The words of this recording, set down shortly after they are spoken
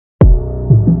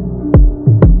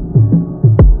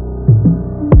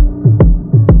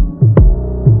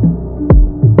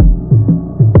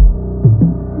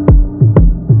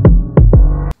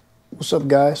What's up,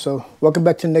 guys? So welcome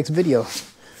back to the next video.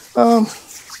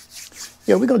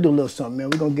 Yeah, we're gonna do a little something, man.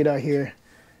 We're gonna get out here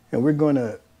and we're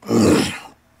gonna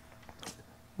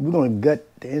gut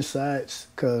the insides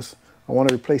because I want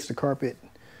to replace the carpet,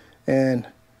 and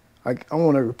I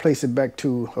want to replace it back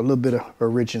to a little bit of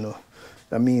original.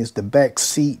 That means the back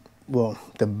seat, well,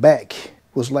 the back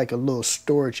was like a little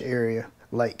storage area,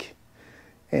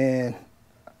 and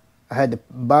I had to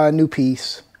buy a new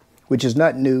piece, which is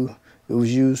not new. It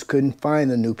was used, couldn't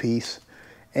find a new piece.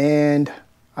 And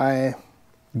I'm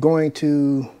going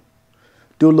to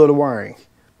do a little wiring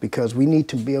because we need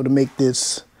to be able to make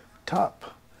this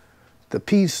top, the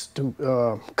piece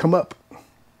to come up.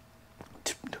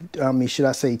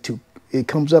 It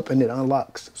comes up and it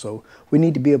unlocks. So we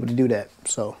need to be able to do that.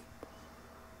 So,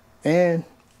 and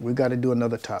we got to do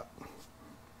another top.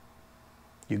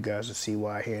 You guys will see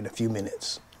why here in a few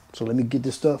minutes. So let me get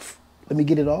this stuff, let me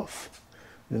get it off,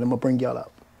 and then I'm gonna bring y'all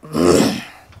out.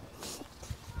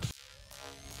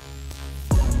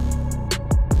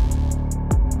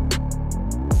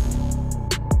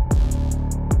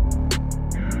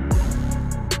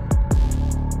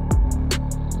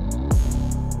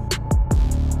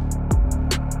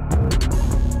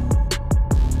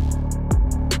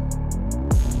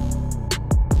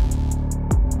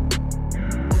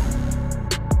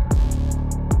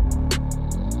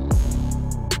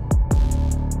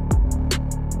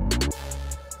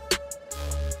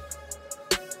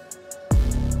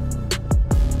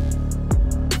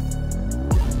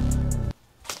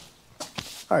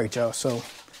 All right, y'all, so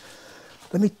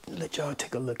let me let y'all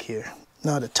take a look here.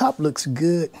 Now the top looks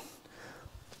good,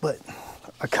 but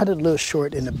I cut it a little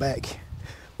short in the back,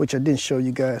 which I didn't show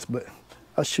you guys, but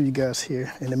I'll show you guys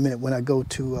here in a minute when I go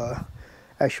to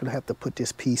actually have to put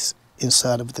this piece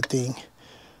inside of the thing.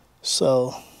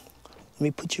 So let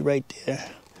me put you right there.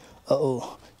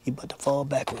 Uh-oh, you're about to fall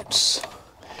backwards.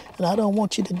 And I don't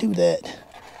want you to do that.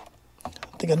 I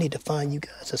think I need to find you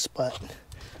guys a spot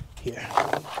here.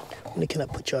 When can I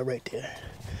put y'all right there?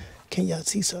 Can y'all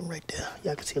see something right there?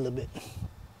 Y'all can see a little bit.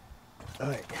 All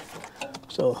right.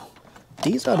 So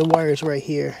these are the wires right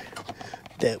here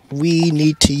that we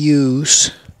need to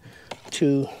use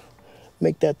to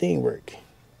make that thing work.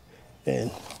 And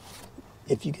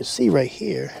if you can see right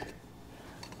here,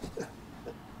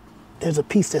 there's a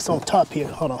piece that's on top here.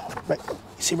 Hold on. Right. You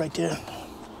see right there?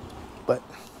 But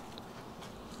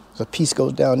the piece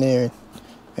goes down there,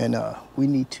 and we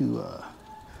need to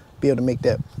be able to make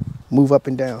that move up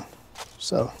and down.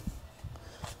 So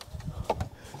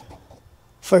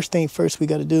first thing first, we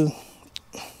got to do,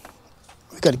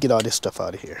 we got to get all this stuff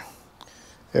out of here.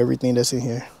 Everything that's in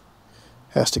here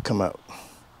has to come out.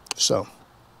 So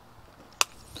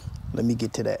let me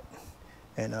get to that,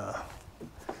 and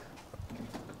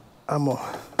I'm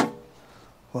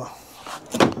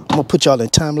gonna put y'all in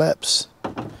time lapse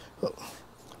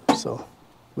so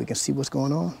we can see what's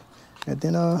going on, and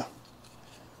then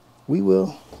we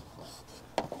will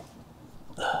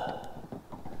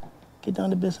get down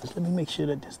to business. Let me make sure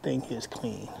that this thing here is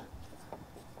clean.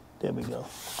 There we go.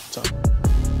 So.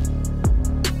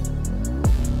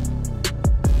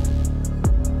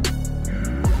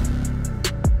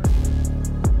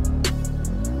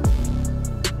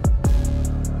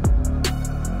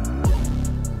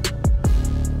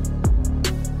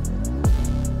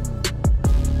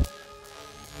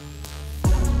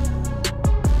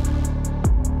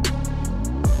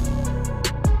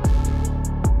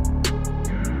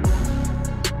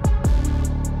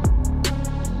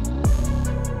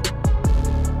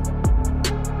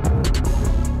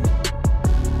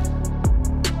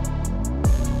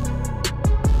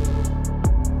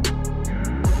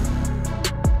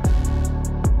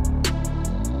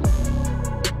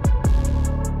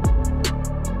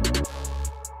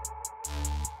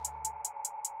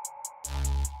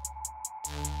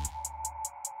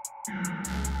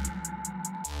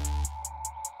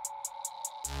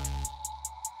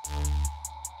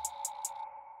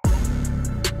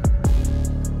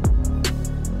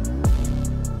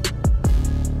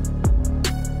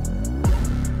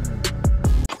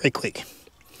 Right quick.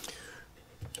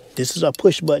 This is our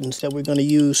push buttons that we're going to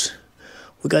use.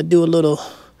 We got to do a little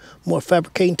more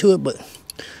fabricating to it, but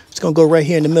it's going to go right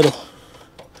here in the middle.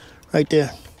 Right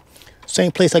there.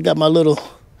 Same place I got my little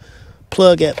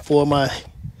plug at for my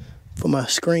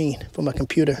screen, for my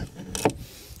computer.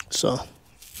 So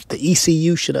the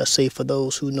ECU, should I say, for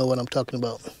those who know what I'm talking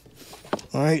about.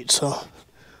 All right, so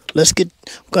let's get,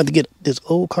 we're going to get this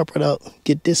old carpet out,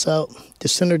 get this out, the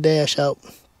center dash out.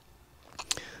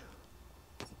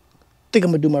 I think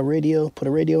I'm gonna do my radio, put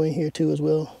a radio in here too as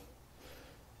well,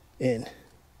 and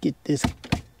get this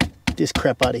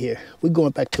crap out of here. We're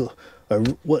going back to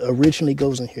what originally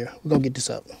goes in here. We're gonna get this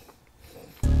out.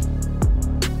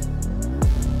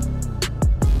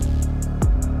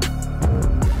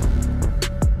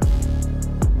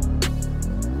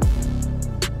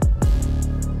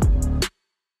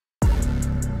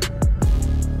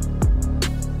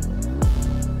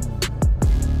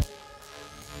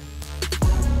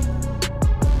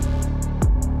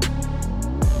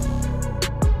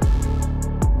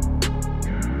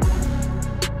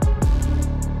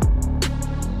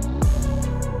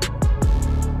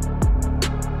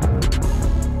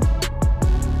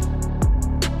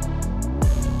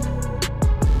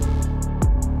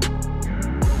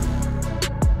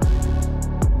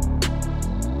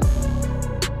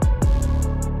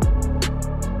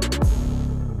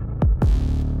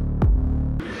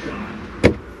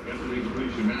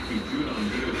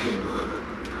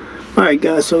 Alright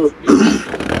guys, so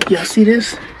y'all see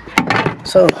this?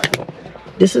 So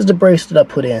this is the brace that I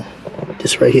put in.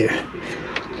 This right here.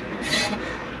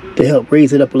 To help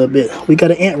raise it up a little bit. We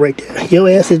got an ant right there. Your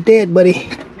ass is dead, buddy.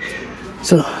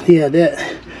 So yeah,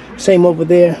 that same over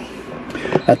there.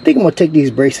 I think I'm gonna take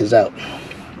these braces out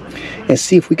and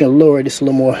see if we can lower this a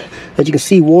little more. As you can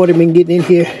see, water been getting in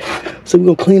here. So we're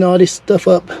gonna clean all this stuff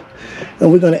up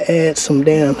and we're gonna add some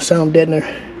damn sound deadener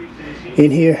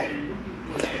in here.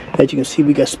 As you can see,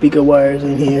 we got speaker wires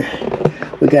in here.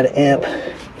 We got an amp.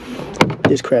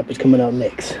 This crap is coming out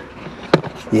next.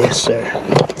 Yes, sir.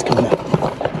 It's coming out.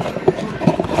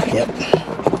 Yep.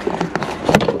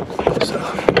 So.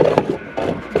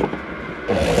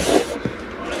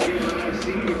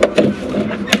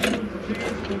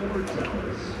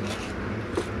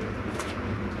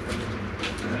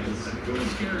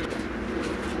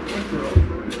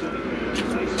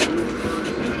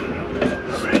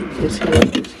 All right, this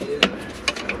here.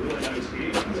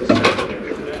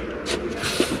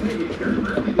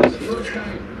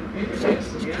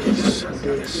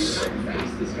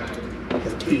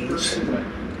 This and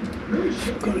these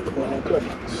are going to go in the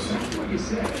clubhouse.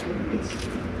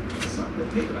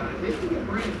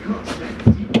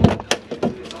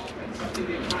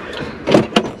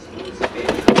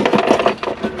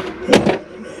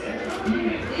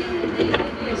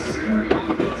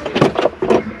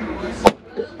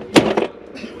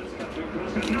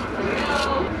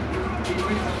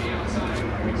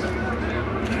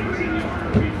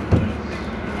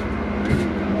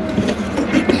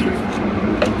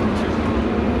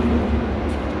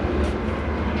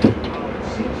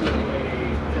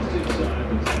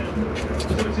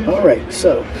 Alright,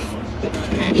 so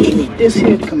we need this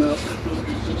here to come out.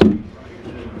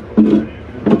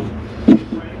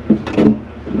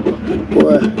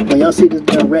 Boy, when y'all see this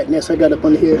damn rat nest I got up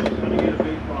under here,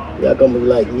 y'all gonna be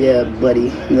like, yeah, buddy,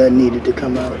 that needed to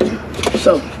come out.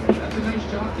 So,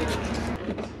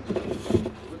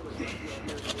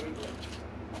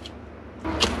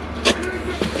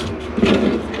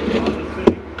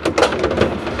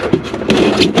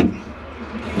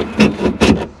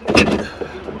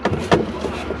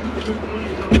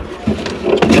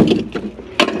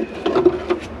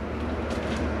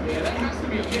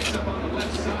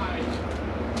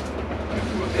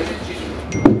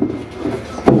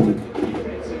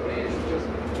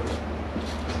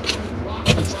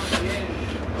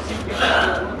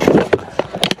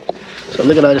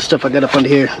 look at all this stuff I got up under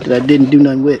here that I didn't do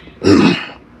nothing with.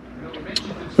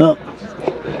 Well,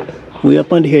 we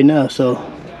up under here now, so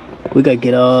we gotta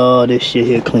get all this shit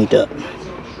here cleaned up.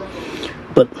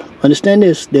 But understand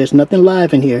this, there's nothing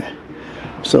live in here.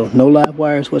 So no live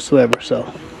wires whatsoever,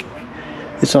 so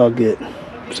it's all good.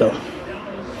 So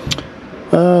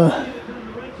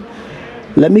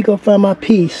let me go find my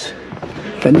piece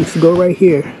that needs to go right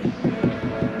here.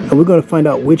 And we're gonna find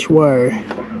out which wire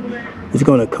is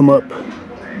gonna come up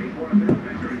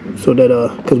so that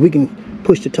because we can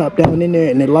push the top down in there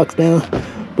and it locks down,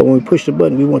 but when we push the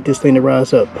button we want this thing to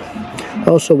rise up.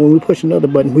 Also when we push another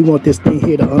button we want this thing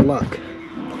here to unlock.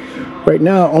 Right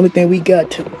now only thing we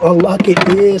got to unlock it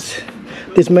is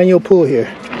this manual pull here,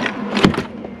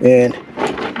 and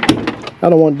I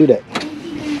don't want to do that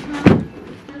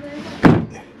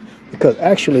because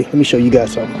actually, let me show you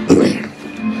guys something.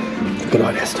 Look at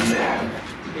all that stuff there.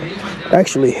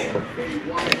 Actually,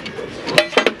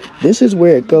 this is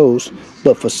where it goes,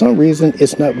 but for some reason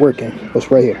it's not working. It's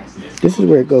right here. This is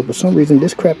where it goes. For some reason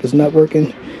this crap is not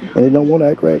working and it don't want to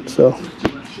act right, so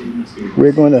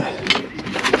we're going to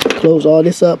close all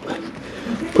this up,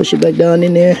 push it back down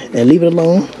in there and leave it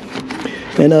alone,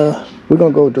 and we're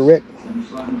gonna go direct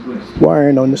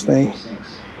wiring on this thing.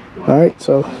 Alright,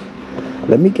 so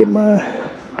let me get my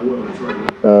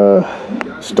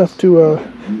stuff to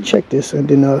check this, and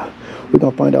then we're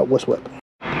gonna find out what's what.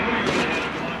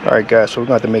 All right, guys, so we're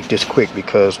going to have to make this quick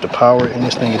because the power in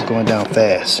this thing is going down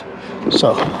fast.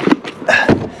 So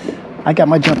I got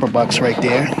my jumper box right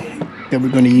there that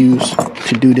we're going to use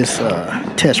to do this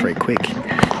test right quick.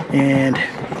 And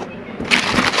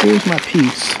here's my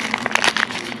piece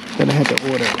that I had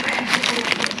to order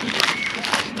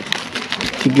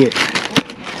to get.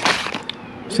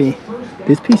 See,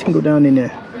 this piece can go down in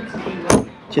there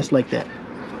just like that.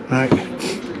 All right.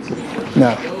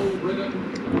 Now,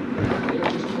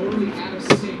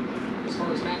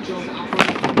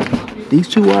 these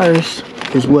two wires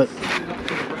is what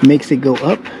makes it go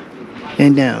up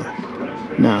and down.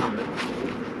 Now,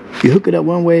 you hook it up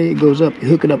one way, it goes up. You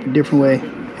hook it up a different way,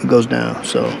 it goes down.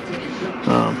 So,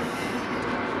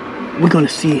 we're gonna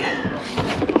see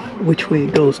which way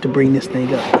it goes to bring this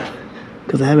thing up.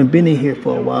 Because I haven't been in here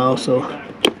for a while, so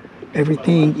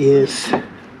everything is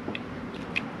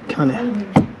kind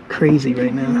of crazy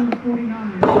right now.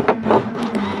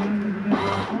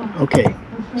 Okay,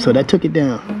 so that took it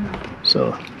down.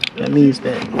 So that means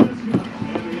that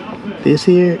this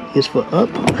here is for up.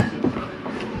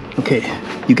 Okay,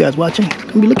 you guys watching?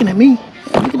 Don't be looking at me.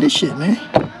 Look at this shit, man.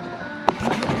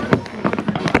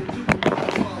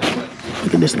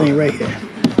 Look at this thing right here.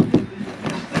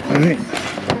 All right.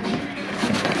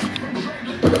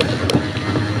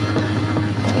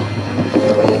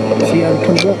 See how it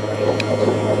comes up?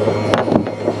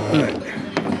 All right.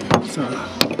 So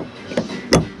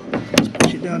let's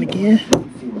push it down again.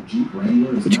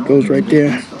 Which goes right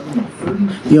there.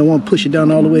 You don't want to push it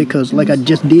down all the way because like I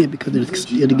just did, because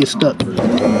it'll get stuck. See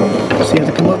how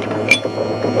it come up?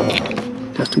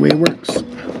 That's the way it works.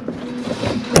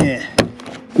 And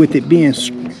with it being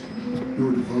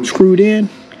screwed in,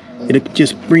 it'll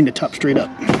just bring the top straight up.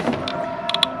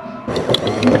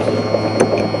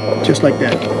 Just like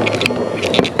that.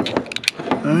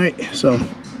 Alright, so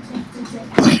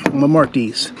I'm gonna mark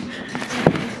these.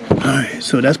 Alright,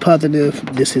 so that's positive,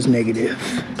 this is negative.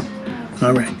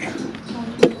 Alright.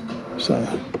 So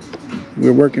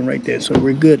we're working right there, so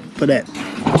we're good for that.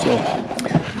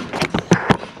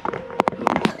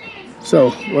 So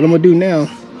what I'm gonna do now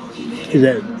is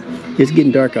that it's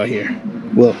getting dark out here.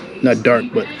 Well, not dark,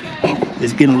 but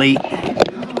it's getting late.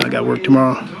 I got work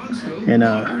tomorrow, and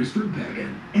I'm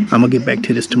gonna get back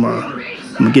to this tomorrow.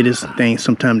 I'm gonna get this thing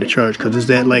some time to charge because it's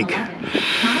at like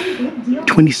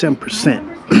 27%.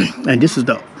 And this is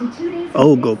the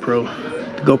old GoPro,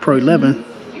 the GoPro 11.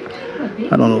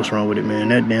 I don't know what's wrong with it, man.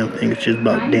 That damn thing is just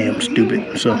about damn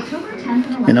stupid. So,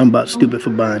 and I'm about stupid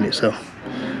for buying it. So,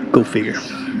 go figure.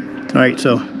 All right.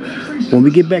 So, when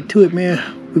we get back to it, man,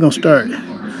 we're gonna start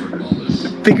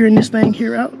figuring this thing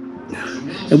here out,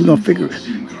 and we're gonna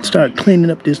start cleaning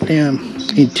up this damn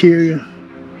interior,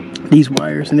 these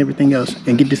wires and everything else,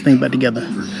 and get this thing back together.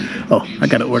 Oh, I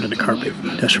gotta order the carpet.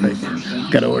 That's right.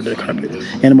 Gotta order the carpet,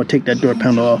 and I'm gonna take that door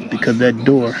panel off because that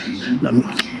door.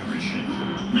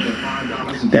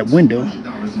 That window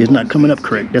is not coming up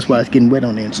correct. That's why it's getting wet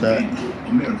on the inside.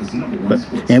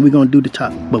 And we're gonna do the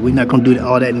top, but we're not gonna do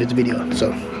all that in this video.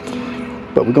 So,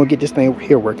 but we're gonna get this thing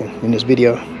here working in this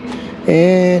video,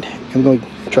 and we're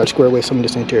gonna try to square away some of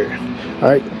this interior. All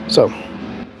right, so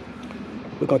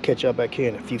we're gonna catch y'all back here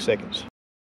in a few seconds.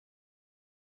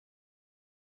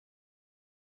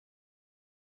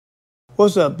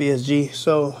 What's up, BSG?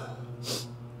 So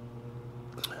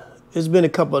it's been a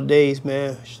couple of days,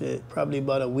 man. Shit, probably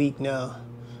about a week now.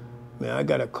 Man, I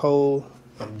got a cold.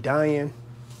 I'm dying.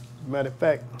 As a matter of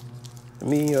fact,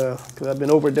 because I've been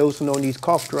overdosing on these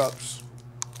cough drops.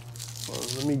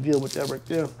 Let me deal with that right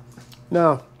there.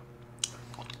 Now,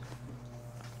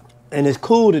 and it's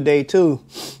cool today too.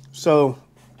 So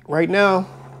right now,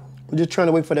 we're just trying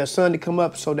to wait for that sun to come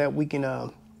up so that we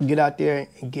can get out there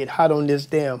and get hot on this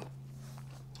damn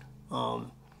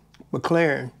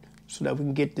McLaren, so that we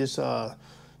can get this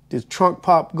this trunk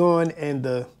pop going and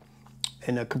the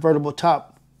convertible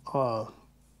top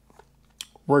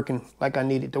working like I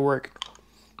need it to work.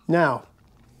 Now,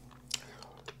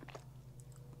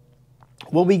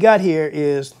 what we got here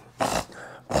is,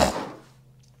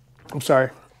 I'm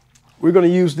sorry, we're gonna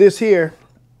use this here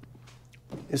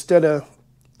instead of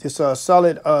this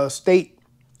solid state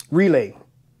relay.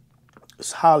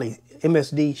 It's Holly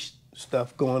MSD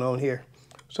stuff going on here.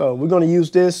 So we're gonna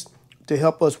use this to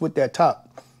help us with that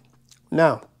top.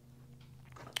 Now,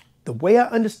 the way I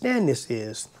understand this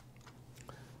is,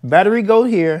 battery go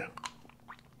here,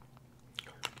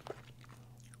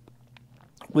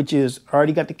 which is, I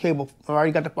already got the cable, I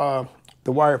already got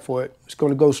the wire for it. It's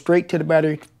gonna go straight to the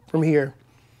battery from here.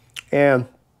 And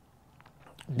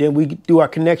then we do our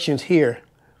connections here,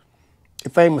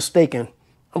 if I ain't mistaken.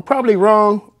 I'm probably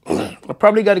wrong. I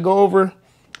probably got to go over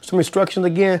some instructions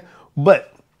again,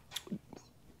 but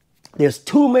there's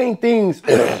two main things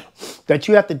that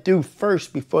you have to do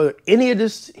first before any of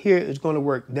this here is going to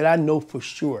work that I know for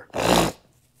sure.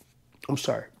 I'm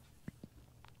sorry.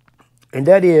 And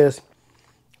that is,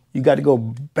 you got to go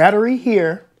battery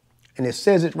here, and it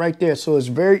says it right there. So it's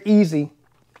very easy.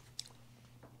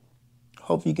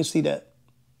 Hopefully you can see that.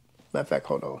 Matter of fact,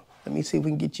 hold on. Let me see if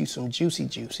we can get you some juicy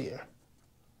juice here.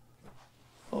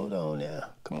 Hold on now.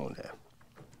 Come on now.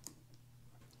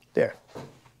 There.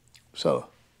 So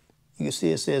you can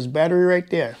see it says battery right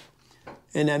there.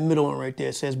 And that middle one right there,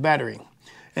 it says battery.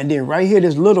 And then right here,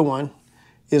 this little one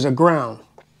is a ground.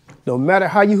 No matter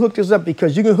how you hook this up,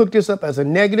 because you can hook this up as a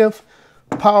negative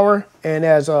power and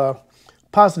as a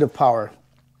positive power.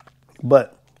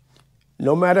 But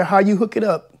no matter how you hook it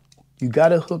up, you got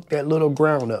to hook that little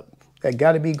ground up. That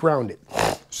got to be grounded.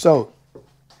 So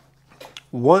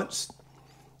once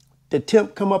the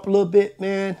temp come up a little bit,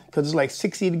 man, because it's like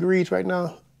 60 degrees right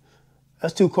now.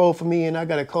 That's too cold for me, and I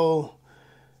got a cold.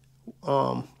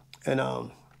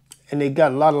 And they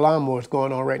got a lot of lawnmowers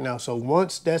going on right now. So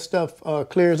once that stuff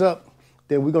clears up,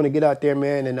 then we're gonna get out there,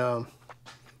 man, and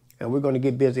we're gonna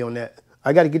get busy on that.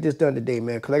 I got to get this done today,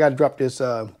 man, because I got to drop this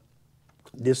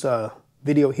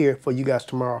video here for you guys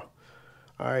tomorrow.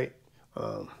 All right.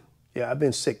 Yeah, I've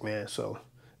been sick, man, so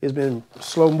it's been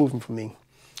slow moving for me.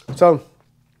 So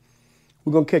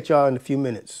we're gonna catch y'all in a few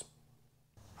minutes.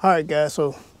 All right, guys.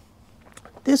 So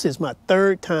this is my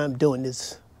third time doing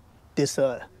this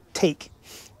take.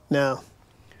 Now,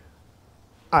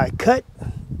 I cut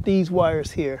these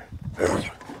wires here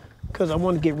because I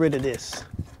want to get rid of this.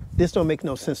 This don't make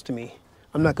no sense to me.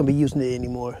 I'm not gonna be using it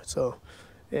anymore. So,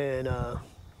 and I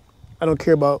don't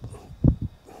care about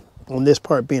on this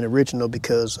part being original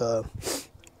because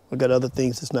I got other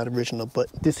things that's not original, but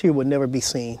this here would never be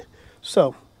seen.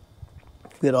 So,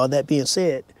 with all that being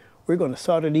said, we're gonna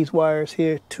solder these wires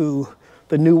here to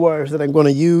the new wires that I'm gonna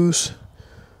use.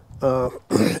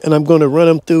 And I'm gonna run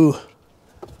them through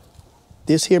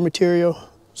this here material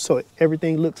so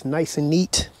everything looks nice and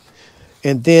neat.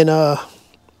 And then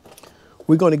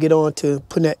we're gonna get on to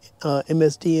putting that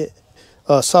MSD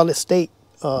solid state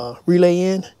relay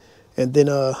in, and then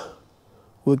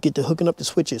we'll get to hooking up the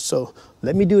switches. So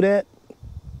let me do that,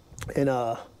 and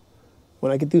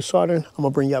when I get through soldering, I'm gonna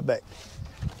bring y'all back.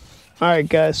 All right,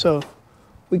 guys, so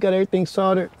we got everything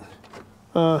soldered.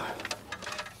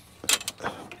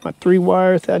 My 3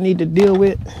 wires that I need to deal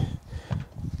with.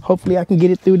 Hopefully I can get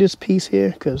it through this piece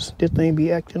here, because this thing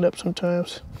be acting up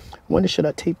sometimes. I wonder, should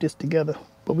I tape this together?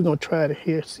 But we're gonna try it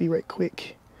here, see right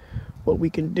quick what we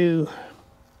can do.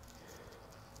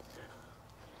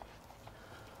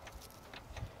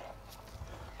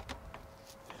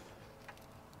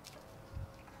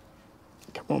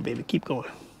 Come on, baby, keep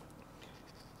going.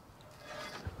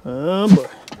 Oh boy.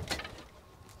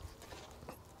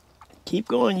 Keep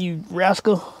going, you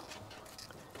rascal.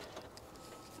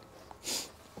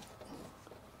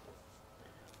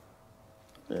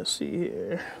 Let's see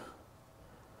here.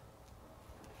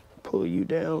 Pull you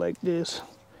down like this.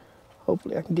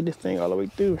 Hopefully I can get this thing all the way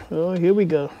through. Oh, here we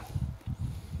go.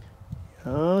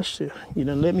 Oh shit, you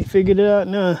done let me figure it out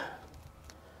now.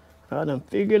 I done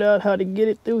figured out how to get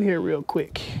it through here real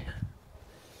quick.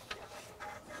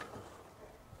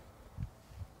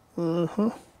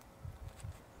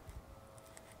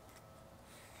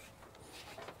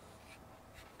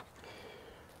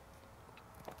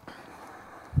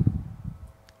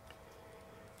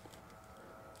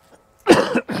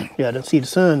 Yeah, I don't see the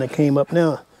sun that came up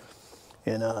now.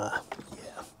 And yeah,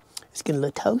 it's getting a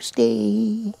little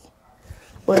toasty.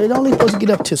 But it's only supposed to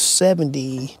get up to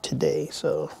 70 today,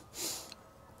 so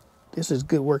this is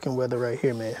good working weather right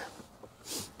here, man.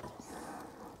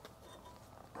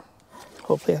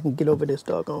 Hopefully I can get over this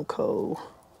doggone cold.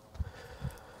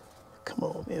 Come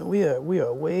on, man. We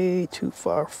are way too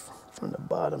far from the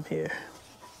bottom here.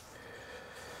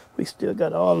 We still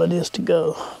got all of this to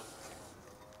go.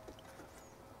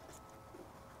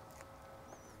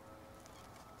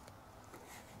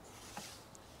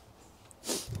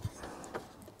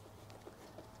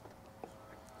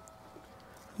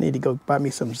 Need to go buy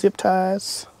me some zip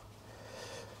ties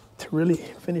to really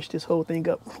finish this whole thing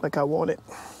up like I want it.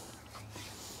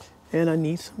 And I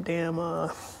need some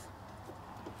damn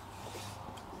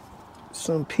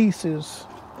some pieces.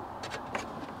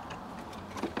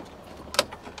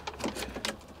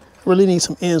 Really need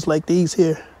some ends like these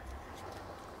here,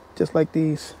 just like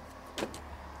these.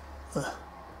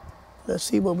 Let's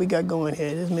see what we got going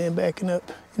here. This man backing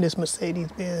up in this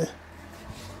Mercedes Benz.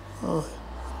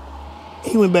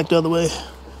 He went back the other way.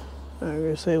 I'm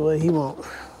gonna say, well, he won't.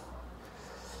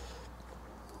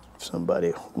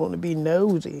 Somebody want to be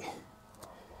nosy.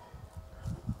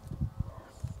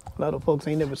 A lot of folks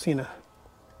ain't never seen a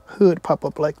hood pop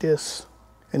up like this,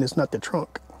 and it's not the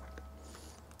trunk.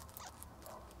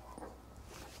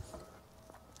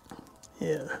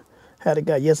 Yeah, had a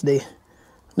guy yesterday,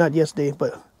 not yesterday,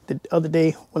 but the other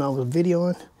day when I was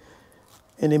videoing,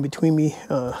 and in between me,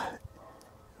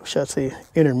 should I say,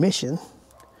 intermission,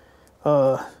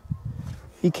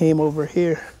 he came over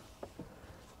here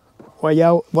while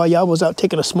y'all was out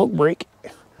taking a smoke break.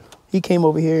 He came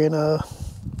over here and I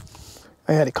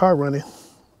had a car running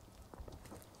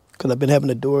because I've been having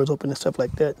the doors open and stuff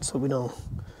like that so we don't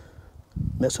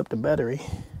mess up the battery,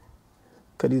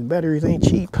 because these batteries ain't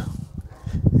cheap.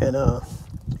 And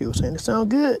he was saying, it sound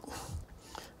good.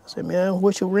 I said, man, I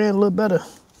wish it ran a little better,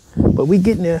 but we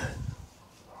getting there.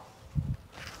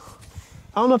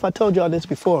 I don't know if I told y'all this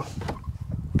before.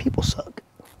 People suck.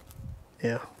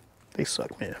 Yeah, they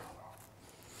suck, man.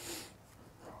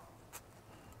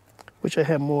 Wish I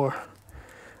had more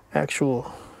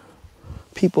actual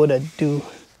people that do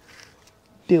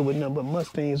deal with nothing but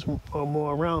Mustangs or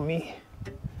more around me.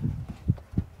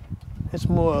 It's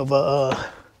more of a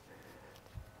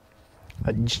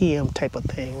GM type of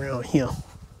thing around here.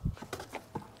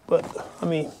 But, I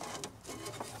mean,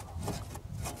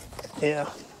 yeah.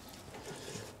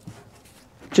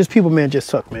 Just people, man, just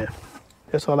suck, man.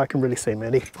 That's all I can really say,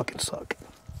 man. They fucking suck.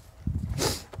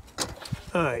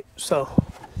 All right, so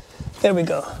there we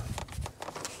go.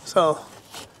 So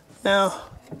now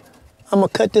I'm gonna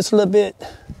cut this a little bit.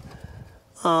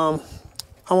 I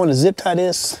want to zip tie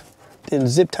this, then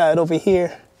zip tie it over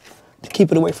here to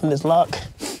keep it away from this lock.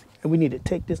 And we need to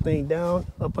take this thing down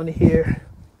up under here,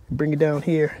 bring it down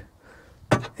here,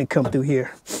 and come through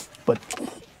here. But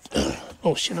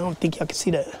oh shit, I don't think y'all can see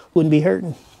that. Wouldn't be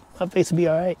hurting. My face would be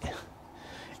all right.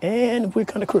 And we're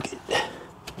kind of crooked.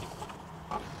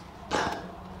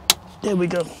 There we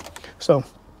go. So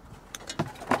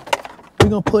we're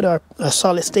gonna put our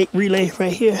solid state relay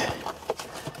right here.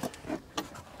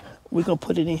 We're gonna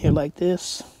put it in here like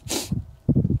this.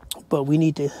 But we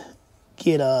need to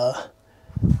get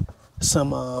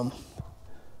some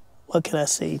what can I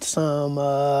say? Some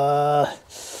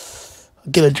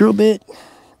get a drill bit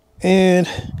and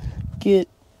get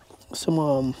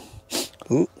some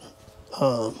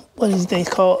what is these things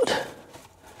called?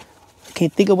 I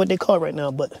can't think of what they call right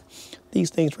now, but these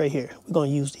things right here, we're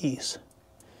gonna use these.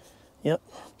 Yep,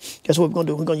 that's what we're gonna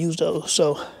do. We're gonna use those.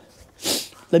 So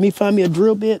let me find me a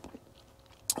drill bit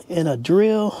and a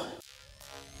drill.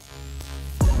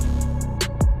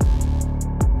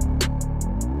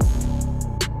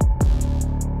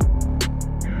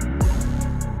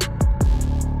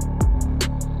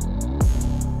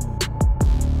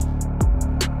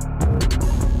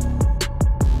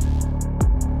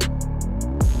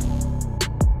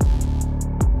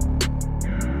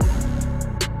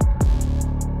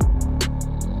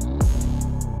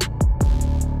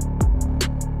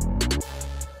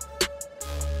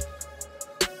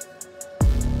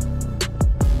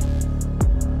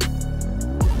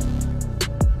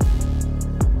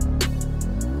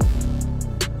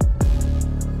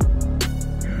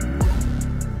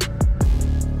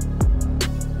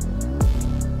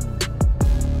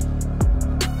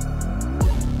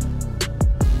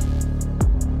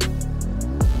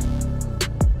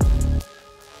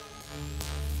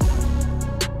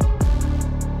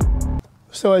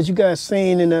 So as you guys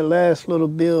seen in that last little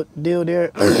deal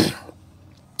there,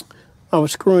 I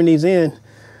was screwing these in.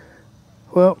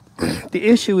 Well, the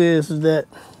issue is that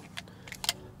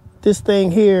this thing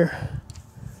here,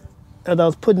 as I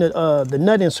was putting the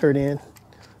nut insert in,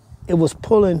 it was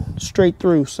pulling straight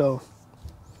through. So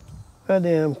I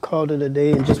damn called it a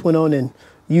day and just went on and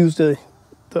used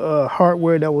the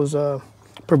hardware that was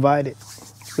provided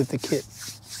with the kit.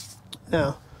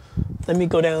 Now, let me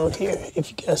go down here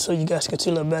so you guys can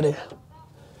see a little better.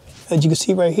 As you can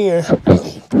see right here,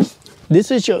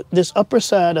 this is this upper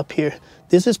side up here.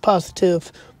 This is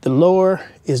positive, the lower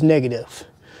is negative.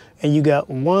 And you got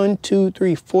 1, 2,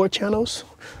 3, 4 channels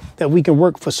that we can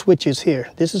work for switches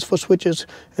here. This is for switches,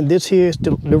 and this here is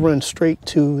to run straight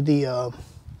to the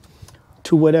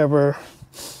to whatever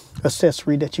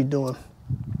accessory that you're doing.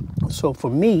 So for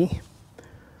me,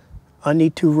 I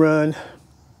need to run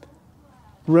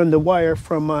the wire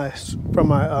from my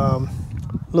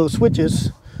little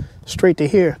switches straight to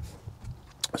here.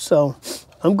 So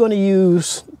I'm going to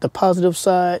use the positive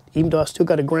side, even though I still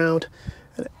got a ground.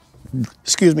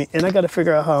 Excuse me, and I got to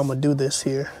figure out how I'm gonna do this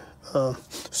here.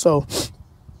 So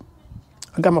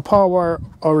I got my power wire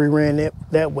already ran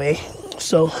that way.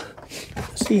 So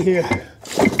see here,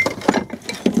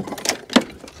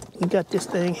 we got this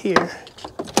thing here.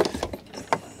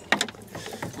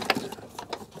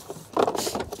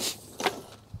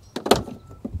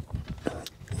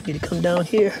 need to come down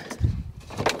here.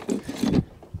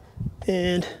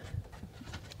 And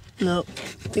no,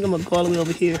 I think I'm gonna go all the way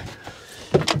over here.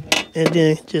 And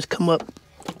then just come up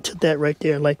to that right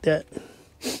there like that.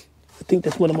 I think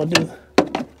that's what I'm gonna do.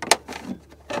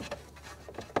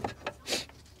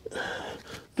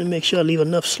 Let me make sure I leave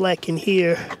enough slack in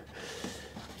here.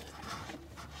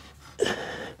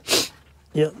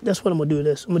 Yeah, that's what I'm gonna do with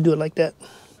this. I'm gonna do it like that.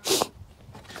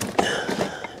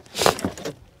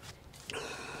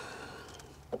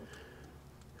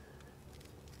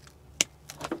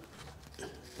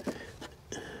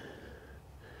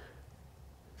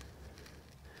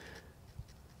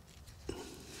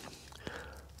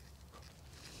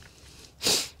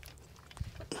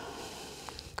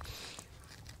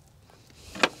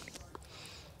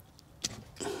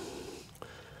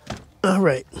 All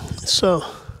right, so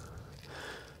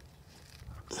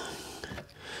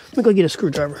let me go get a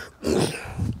screwdriver.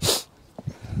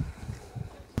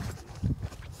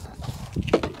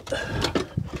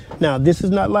 Now this is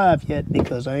not live yet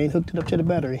because I ain't hooked it up to the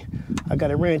battery. I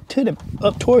got it ran to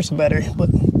up towards the battery, but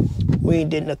we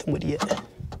ain't did nothing with it yet.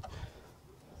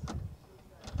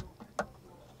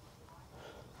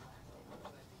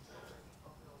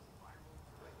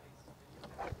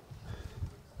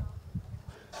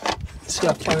 See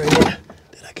how far in there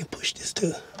that I can push this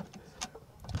to.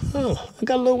 Oh, I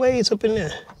got a little ways up in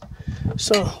there.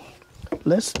 So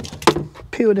let's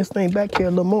peel this thing back here a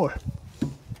little more.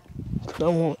 I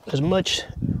want as much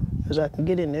as I can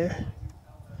get in there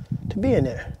to be in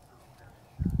there.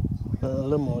 A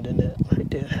little more than that right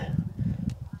there.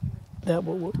 That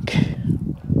will work.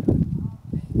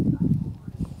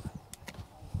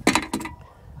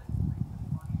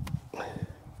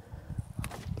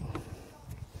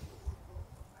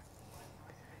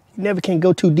 You never can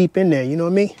go too deep in there, you know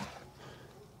what I mean?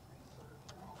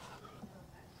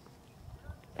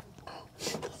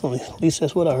 Well, at least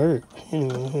that's what I heard.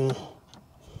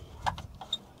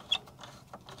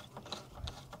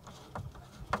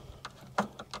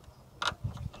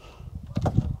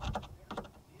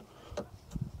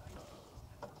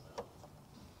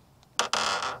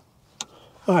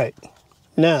 All right,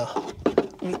 now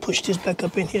let me push this back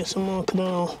up in here some more because I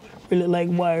don't really like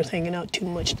wires hanging out too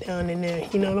much down in there.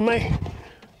 You know what I mean?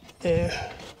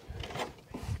 There.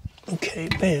 Okay,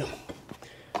 bam.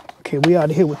 Okay, we out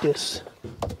of here with this.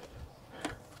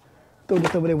 Throw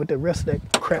this over there with the rest of that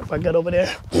crap I got over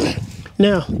there.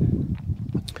 Now,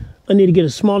 I need to get a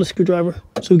smaller screwdriver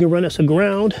so we can run us a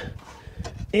ground.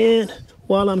 And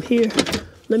while I'm here,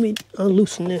 let me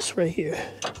unloosen this right here.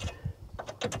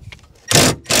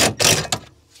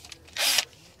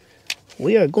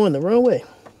 We are going the wrong way.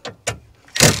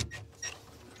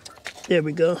 There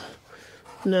we go.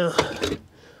 Now,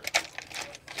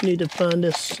 need to find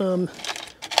us some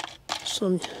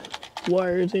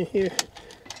wires in here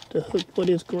to hook for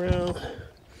this ground.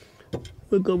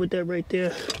 We'll go with that right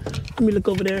there. Let me look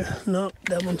over there. No,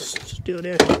 that one's still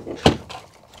there.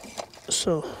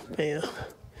 So, bam.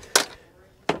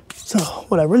 So,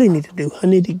 what I really need to do, I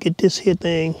need to get this here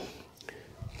thing,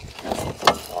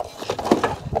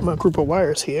 my group of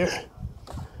wires here,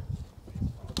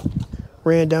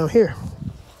 ran down here.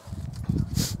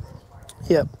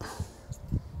 Yep.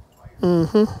 We're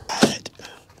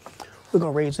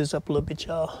gonna raise this up a little bit,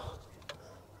 y'all.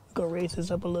 We're gonna raise this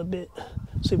up a little bit.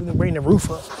 See if we can bring the roof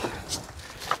up.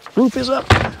 Roof is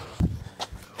up.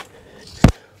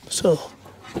 So,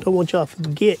 don't want y'all to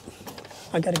forget,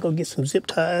 I gotta go get some zip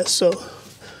ties, so,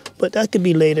 but that could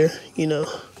be later, you know.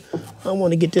 I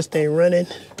wanna get this thing running.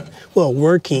 Well,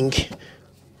 working,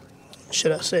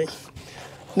 should I say.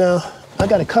 Now, I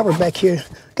got a cover back here.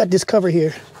 Got this cover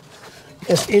here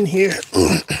that's in here.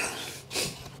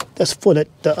 That's for the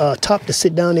top to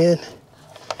sit down in.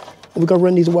 We're gonna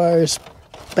run these wires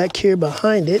back here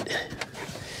behind it.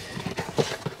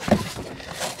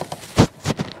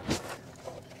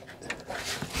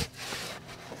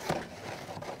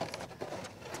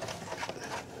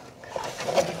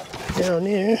 Down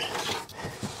there.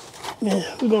 Yeah,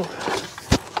 we're gonna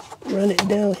run it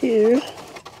down here.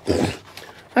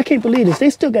 I can't believe this. They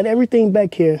still got everything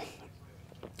back here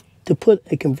to put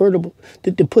a convertible,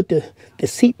 to put the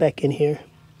seat back in here.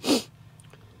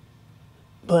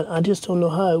 But I just don't know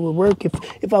how it would work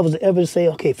if I was ever to say,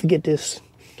 okay, forget this.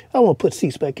 I won't put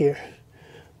seats back here.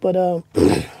 But it'd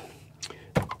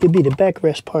be the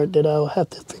backrest part that I'll have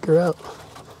to figure out.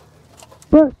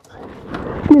 But,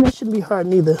 I mean, that shouldn't be hard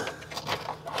neither.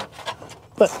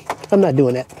 But I'm not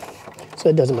doing that, so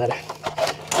it doesn't matter.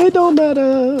 It don't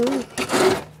matter.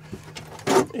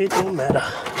 It don't matter.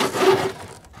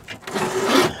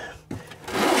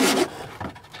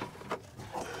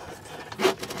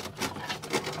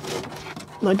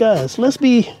 Now guys, let's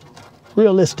be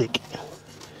realistic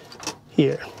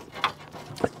here.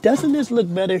 Doesn't this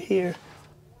look better here?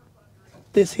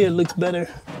 This here looks better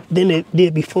than it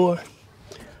did before.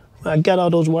 When I got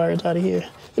all those wires out of here.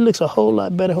 It looks a whole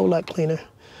lot better, a whole lot cleaner.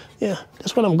 Yeah,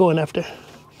 that's what I'm going after.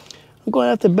 I'm going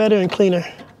after better and cleaner.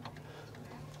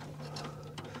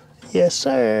 Yes,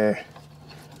 sir.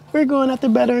 We're going after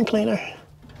better and cleaner.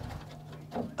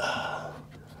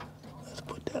 Let's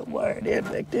put that wire there,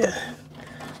 back there.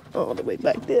 All the way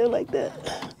back there like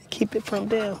that. Keep it from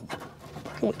down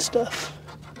with stuff.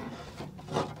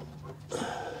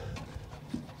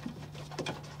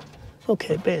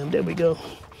 Okay, bam, there we go.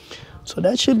 So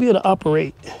that should be able to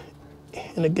operate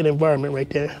in a good environment right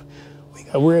there. We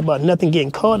got to worry about nothing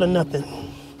getting caught or nothing.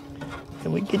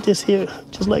 And we get this here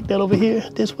just like that over here,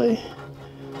 this way.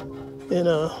 And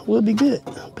we'll be good.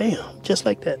 Bam, just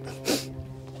like that.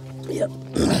 Yep.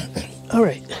 All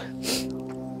right.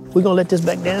 We're going to let this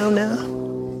back down now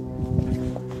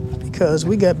because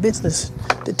we got business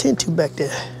to tend to back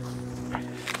there.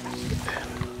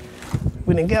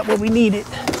 We done got what we needed.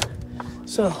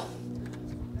 So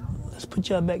let's put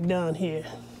y'all back down here.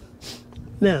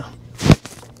 Now,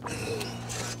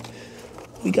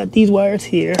 we got these wires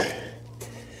here.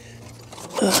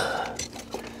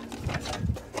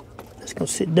 Let's go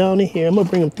sit down in here. I'm gonna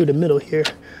bring them through the middle here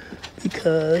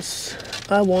because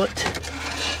I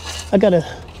got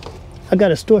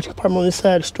a storage compartment on this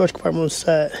side, a storage compartment on this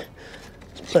side.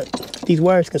 But these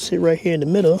wires can sit right here in the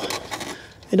middle.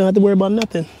 They don't have to worry about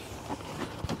nothing.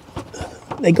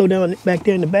 They go down back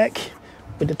there in the back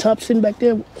with the top sitting back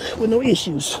there with no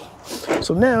issues.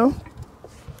 So now,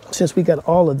 since we got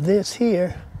all of this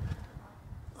here,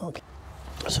 okay.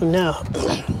 So now,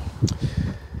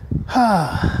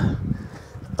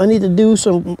 I need to do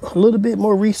a little bit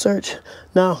more research.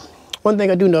 Now, one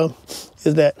thing I do know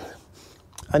is that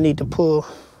I need to pull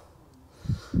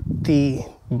the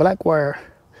black wire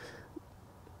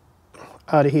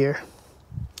out of here.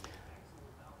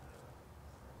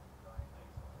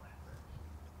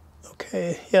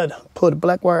 Okay, yeah, pull the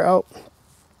black wire out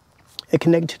and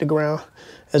connect it to the ground,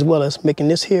 as well as making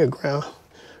this here ground,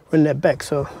 run that back.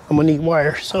 So I'm gonna need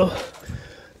wire. So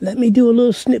let me do a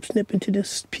little snip into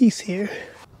this piece here.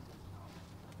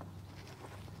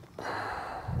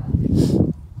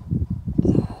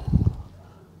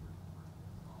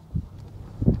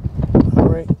 All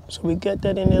right, so we got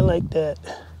that in there like that.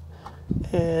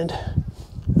 And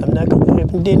I'm not gonna, I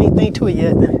haven't did anything to it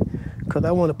yet because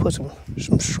I want to put some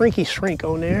shrinky shrink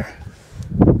on there.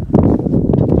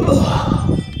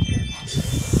 Ugh.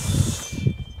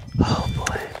 Oh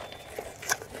boy.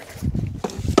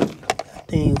 That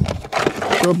thing,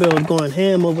 doorbell was going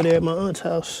ham over there at my aunt's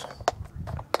house.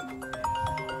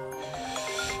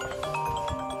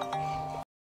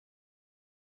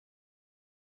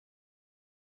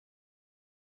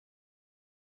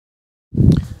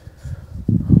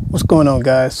 What's going on,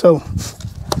 guys? So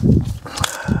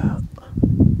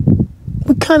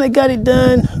we kind of got it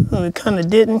done, and we kind of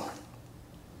didn't.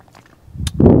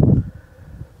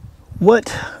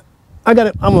 What I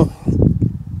got, I'm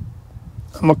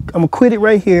gonna quit it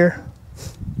right here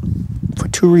for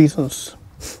two reasons.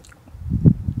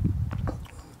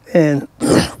 And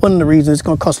one of the reasons, it's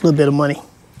gonna cost a little bit of money.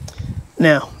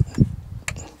 Now,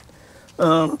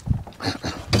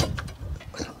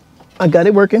 I got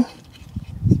it working.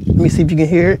 Let me see if you can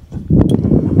hear it.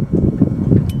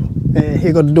 And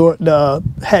here go the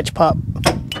hatch pop.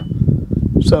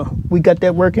 So we got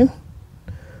that working.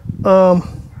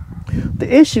 The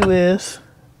issue is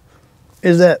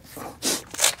that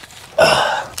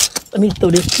let me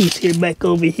throw this piece here back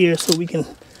over here so we can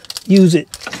use it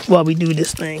while we do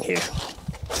this thing here.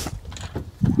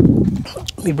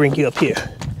 Let me bring you up here.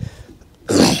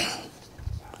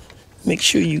 Make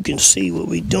sure you can see what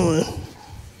we're doing.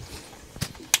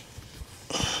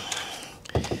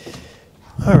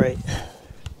 All right.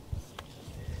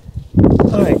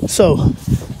 All right, so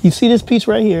you see this piece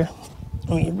right here.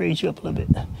 Let me raise you up a little bit.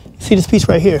 You see this piece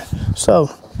right here. So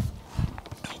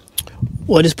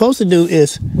what it's supposed to do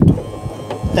is,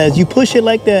 as you push it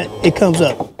like that, it comes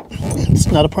up.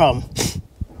 It's not a problem.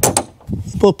 You're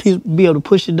supposed to be able to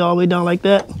push it all the way down like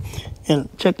that. And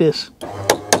check this.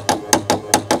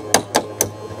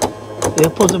 They're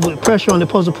supposed to put pressure on, they're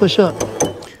supposed to push up.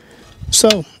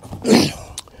 So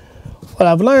what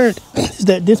I've learned is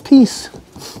that this piece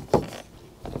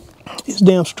is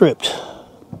damn stripped.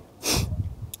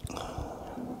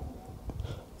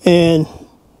 And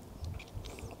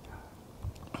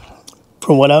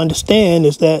from what I understand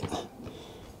is that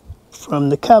from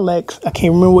the Cadillacs, I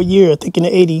can't remember what year, I think in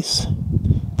the 80s,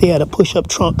 they had a push-up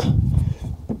trunk.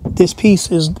 this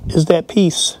piece is that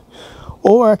piece.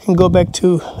 Or I can go back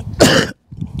to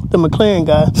the McLaren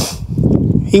guy.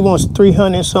 He wants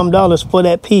 $300 some for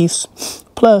that piece,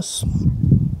 plus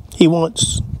he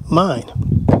wants mine.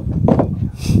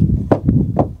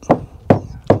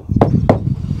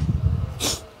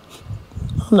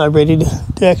 I'm not ready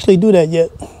to actually do that yet.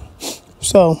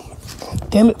 So,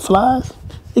 damn it, flies.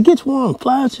 It gets warm.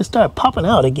 Flies just start popping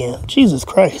out again. Jesus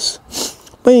Christ.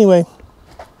 But anyway,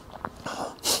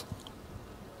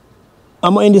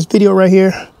 I'm gonna end this video right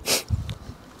here.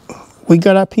 We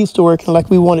got our piece to working like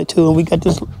we wanted to, and we got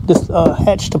this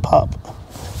hatch to pop.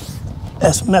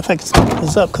 As a matter of fact,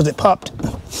 it's up because it popped.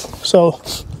 So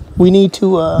we need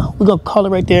to, we're gonna call it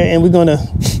right there, and we're gonna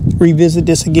revisit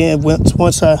this again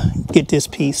once I get this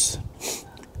piece.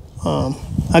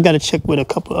 I gotta check with a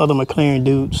couple other McLaren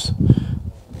dudes.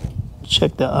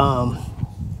 Check the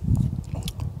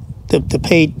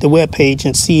page, the web page,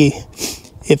 and see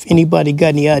if anybody got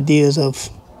any ideas of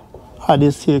how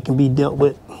this here can be dealt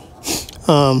with.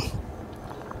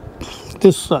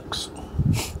 This sucks.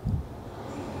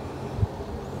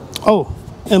 Oh,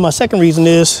 and my second reason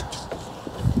is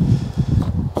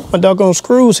my doggone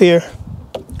screws here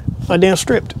are damn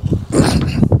stripped.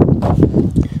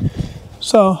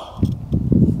 So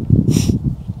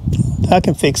I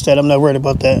can fix that. I'm not worried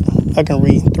about that. I can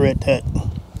re-thread that.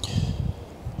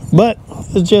 But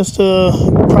it's just a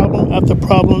problem after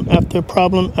problem after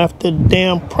problem after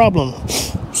damn problem.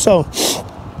 So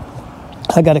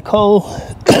I got a cold.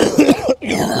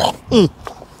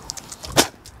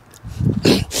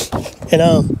 And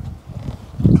I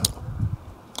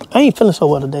ain't feeling so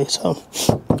well today, so I'm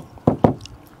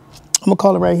gonna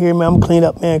call it right here, man. I'm gonna clean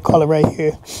up, man. Call it right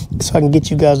here so I can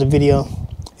get you guys the video.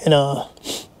 And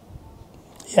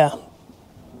yeah.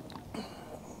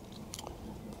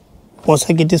 Once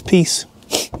I get this piece,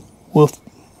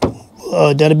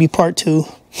 that'll be part 2.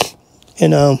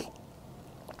 And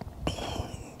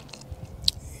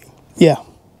yeah.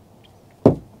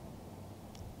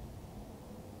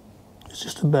 It's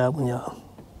just a bad one, y'all.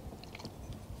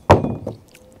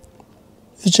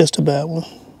 It's just a bad one.